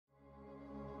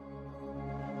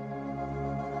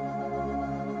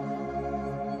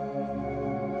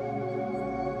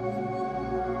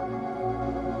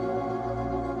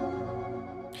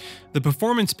The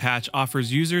performance patch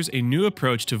offers users a new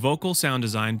approach to vocal sound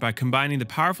design by combining the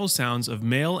powerful sounds of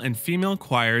male and female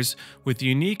choirs with the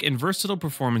unique and versatile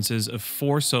performances of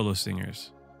 4 solo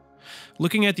singers.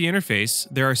 Looking at the interface,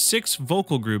 there are 6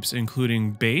 vocal groups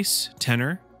including bass,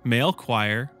 tenor, male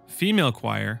choir, female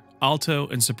choir, alto,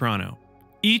 and soprano,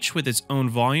 each with its own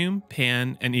volume,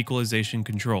 pan, and equalization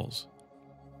controls.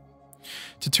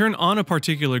 To turn on a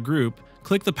particular group,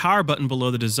 click the power button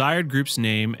below the desired group's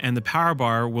name and the power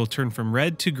bar will turn from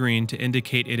red to green to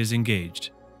indicate it is engaged.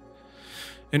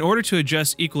 In order to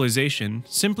adjust equalization,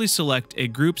 simply select a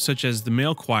group such as the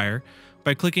male choir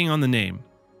by clicking on the name,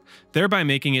 thereby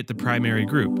making it the primary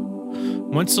group.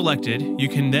 Once selected, you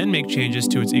can then make changes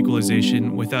to its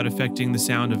equalization without affecting the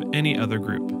sound of any other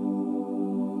group.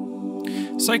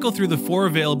 Cycle through the 4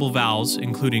 available vowels,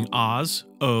 including ahs,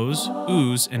 ohs,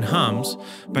 oohs, and hums,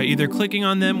 by either clicking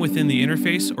on them within the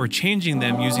interface or changing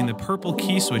them using the purple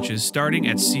key switches starting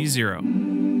at C0.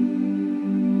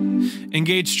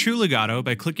 Engage true legato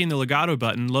by clicking the legato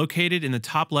button located in the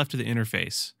top left of the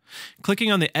interface.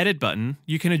 Clicking on the Edit button,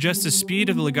 you can adjust the speed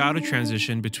of the legato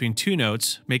transition between 2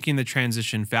 notes, making the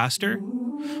transition faster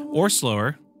or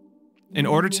slower in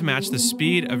order to match the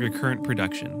speed of your current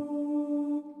production.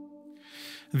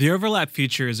 The overlap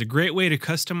feature is a great way to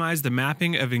customize the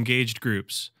mapping of engaged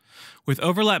groups. With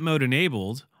overlap mode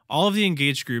enabled, all of the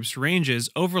engaged groups' ranges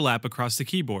overlap across the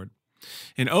keyboard.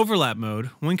 In overlap mode,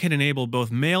 one can enable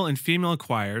both male and female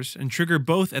choirs and trigger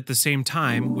both at the same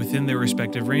time within their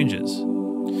respective ranges.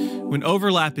 When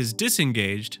overlap is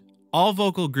disengaged, all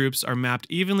vocal groups are mapped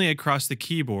evenly across the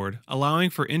keyboard, allowing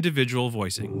for individual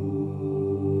voicing.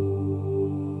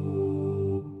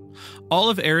 All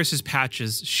of Aeris'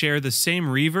 patches share the same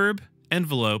reverb,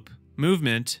 envelope,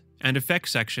 movement, and effect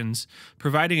sections,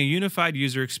 providing a unified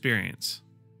user experience.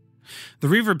 The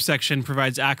reverb section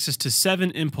provides access to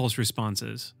 7 impulse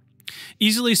responses.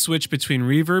 Easily switch between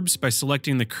reverbs by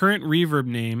selecting the current reverb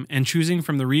name and choosing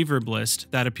from the reverb list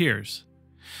that appears.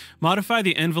 Modify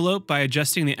the envelope by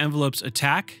adjusting the envelope's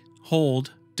attack,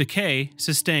 hold, decay,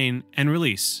 sustain, and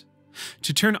release.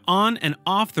 To turn on and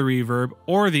off the reverb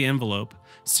or the envelope,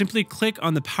 simply click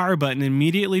on the power button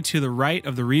immediately to the right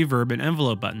of the reverb and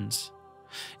envelope buttons.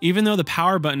 Even though the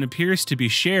power button appears to be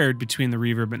shared between the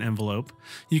reverb and envelope,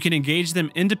 you can engage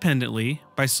them independently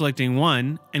by selecting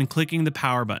one and clicking the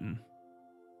power button.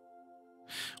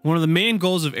 One of the main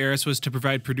goals of Aeris was to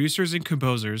provide producers and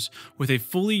composers with a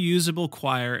fully usable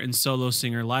choir and solo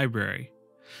singer library.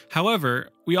 However,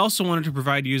 we also wanted to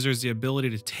provide users the ability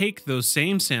to take those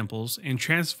same samples and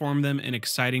transform them in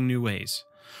exciting new ways.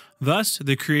 Thus,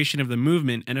 the creation of the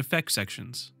movement and effect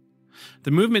sections.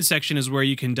 The movement section is where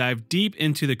you can dive deep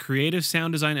into the creative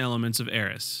sound design elements of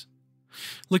Aeris.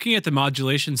 Looking at the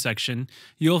modulation section,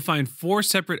 you'll find 4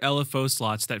 separate LFO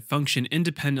slots that function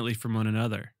independently from one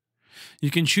another.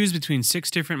 You can choose between 6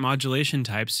 different modulation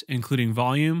types, including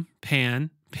volume,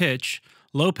 pan, pitch,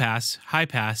 low pass, high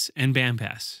pass, and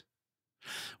bandpass.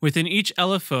 Within each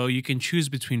LFO, you can choose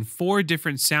between 4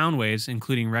 different sound waves,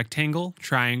 including rectangle,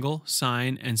 triangle,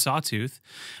 sine, and sawtooth,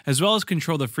 as well as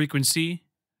control the frequency,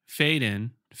 fade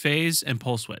in, phase, and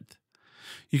pulse width.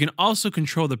 You can also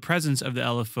control the presence of the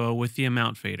LFO with the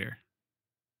amount fader.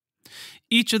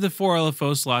 Each of the 4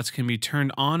 LFO slots can be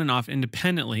turned on and off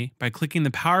independently by clicking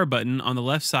the power button on the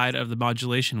left side of the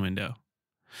modulation window.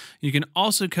 You can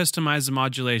also customize the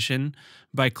modulation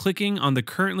by clicking on the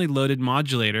currently loaded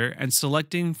modulator and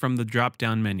selecting from the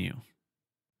drop-down menu.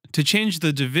 To change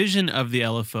the division of the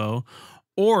LFO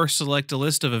or select a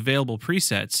list of available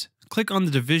presets, click on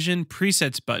the Division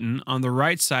Presets button on the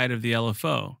right side of the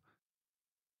LFO.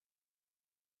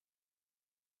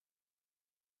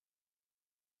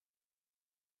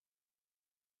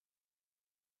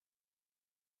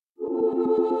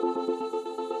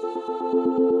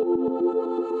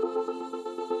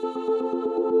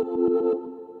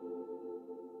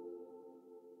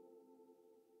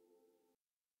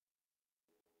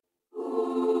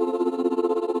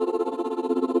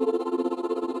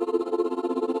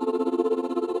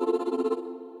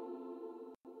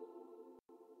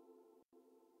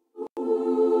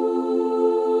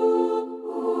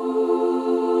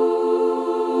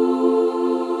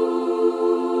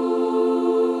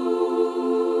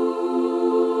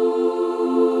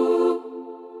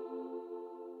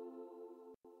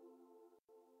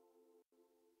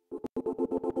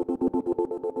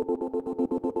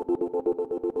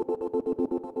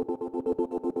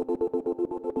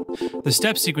 The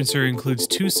step sequencer includes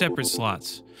 2 separate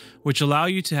slots, which allow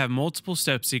you to have multiple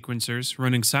step sequencers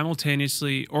running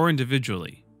simultaneously or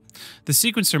individually. The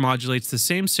sequencer modulates the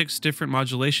same 6 different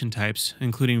modulation types,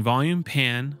 including volume,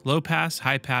 pan, low pass,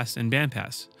 high pass, and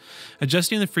bandpass.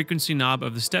 Adjusting the frequency knob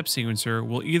of the step sequencer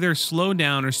will either slow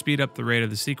down or speed up the rate of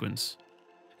the sequence.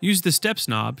 Use the steps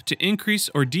knob to increase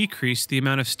or decrease the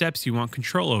amount of steps you want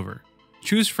control over.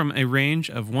 Choose from a range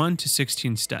of 1 to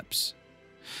 16 steps.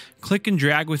 Click and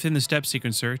drag within the step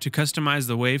sequencer to customize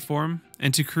the waveform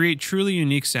and to create truly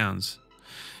unique sounds.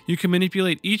 You can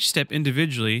manipulate each step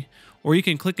individually, or you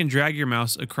can click and drag your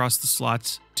mouse across the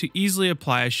slots to easily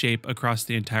apply a shape across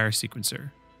the entire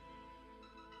sequencer.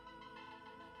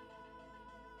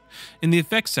 In the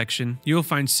effects section, you will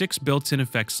find 6 built-in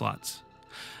effect slots.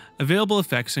 Available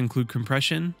effects include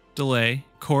compression, delay,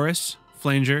 chorus,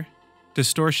 flanger,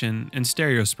 distortion, and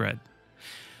stereo spread.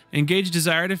 Engage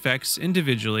desired effects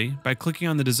individually by clicking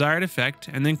on the desired effect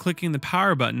and then clicking the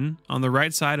power button on the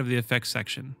right side of the effects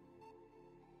section.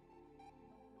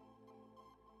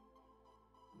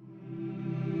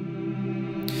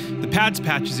 The Pads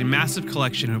patch is a massive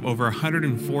collection of over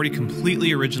 140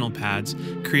 completely original pads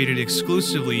created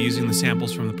exclusively using the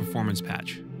samples from the performance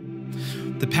patch.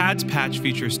 The Pads patch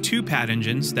features 2 pad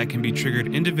engines that can be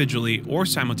triggered individually or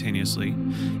simultaneously,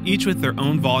 each with their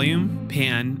own volume,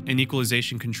 pan, and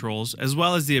equalization controls, as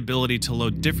well as the ability to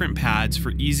load different pads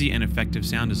for easy and effective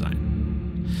sound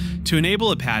design. To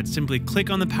enable a pad, simply click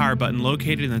on the power button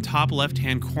located in the top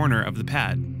left-hand corner of the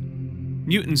pad.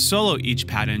 Mute and solo each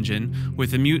pad engine with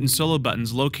the mute and solo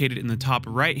buttons located in the top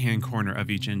right-hand corner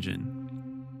of each engine.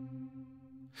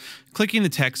 Clicking the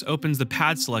text opens the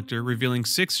pad selector, revealing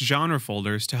 6 genre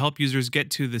folders to help users get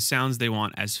to the sounds they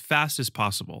want as fast as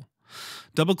possible.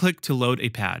 Double-click to load a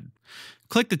pad.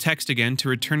 Click the text again to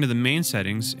return to the main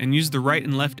settings and use the right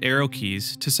and left arrow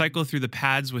keys to cycle through the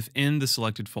pads within the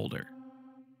selected folder.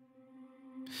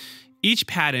 Each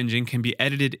pad engine can be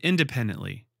edited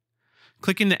independently.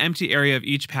 Clicking the empty area of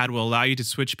each pad will allow you to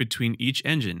switch between each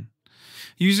engine.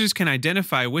 Users can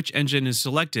identify which engine is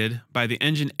selected by the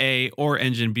Engine A or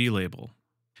Engine B label.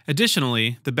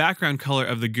 Additionally, the background color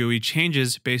of the GUI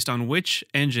changes based on which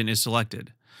engine is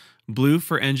selected: blue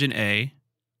for Engine A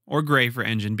or gray for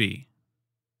Engine B.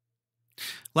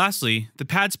 Lastly, the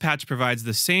Pads patch provides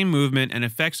the same movement and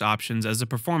effects options as the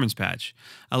Performance patch,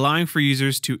 allowing for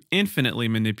users to infinitely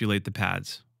manipulate the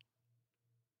pads.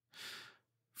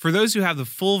 For those who have the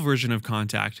full version of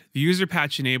Contact, the user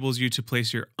patch enables you to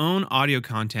place your own audio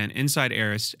content inside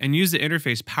Aeris and use the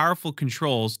interface powerful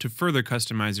controls to further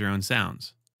customize your own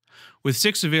sounds. With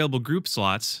 6 available group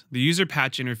slots, the user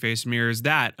patch interface mirrors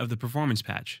that of the Performance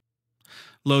patch.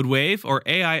 Load WAV or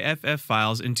AIFF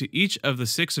files into each of the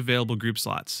 6 available group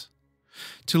slots.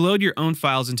 To load your own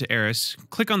files into Aeris,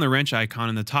 click on the wrench icon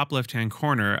in the top left-hand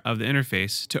corner of the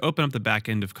interface to open up the back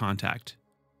end of Contact.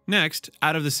 Next,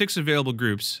 out of the 6 available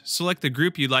groups, select the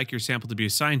group you'd like your sample to be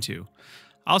assigned to.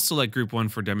 I'll select Group 1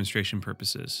 for demonstration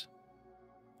purposes.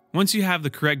 Once you have the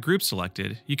correct group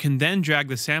selected, you can then drag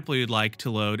the sample you'd like to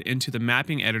load into the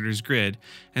mapping editor's grid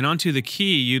and onto the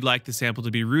key you'd like the sample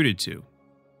to be routed to.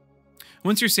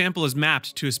 Once your sample is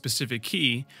mapped to a specific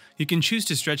key, you can choose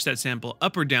to stretch that sample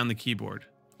up or down the keyboard.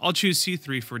 I'll choose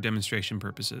C3 for demonstration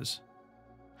purposes.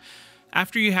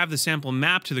 After you have the sample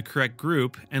mapped to the correct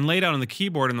group and laid out on the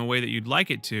keyboard in the way that you'd like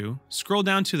it to, scroll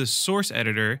down to the source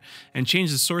editor and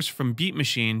change the source from beat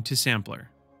machine to sampler.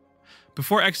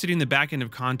 Before exiting the back end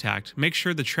of Contact, make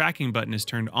sure the tracking button is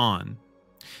turned on.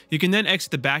 You can then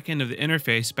exit the back end of the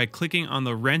interface by clicking on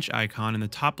the wrench icon in the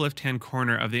top left-hand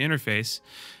corner of the interface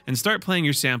and start playing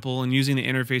your sample and using the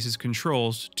interface's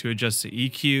controls to adjust the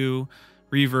EQ,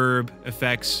 reverb,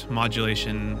 effects,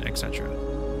 modulation, etc.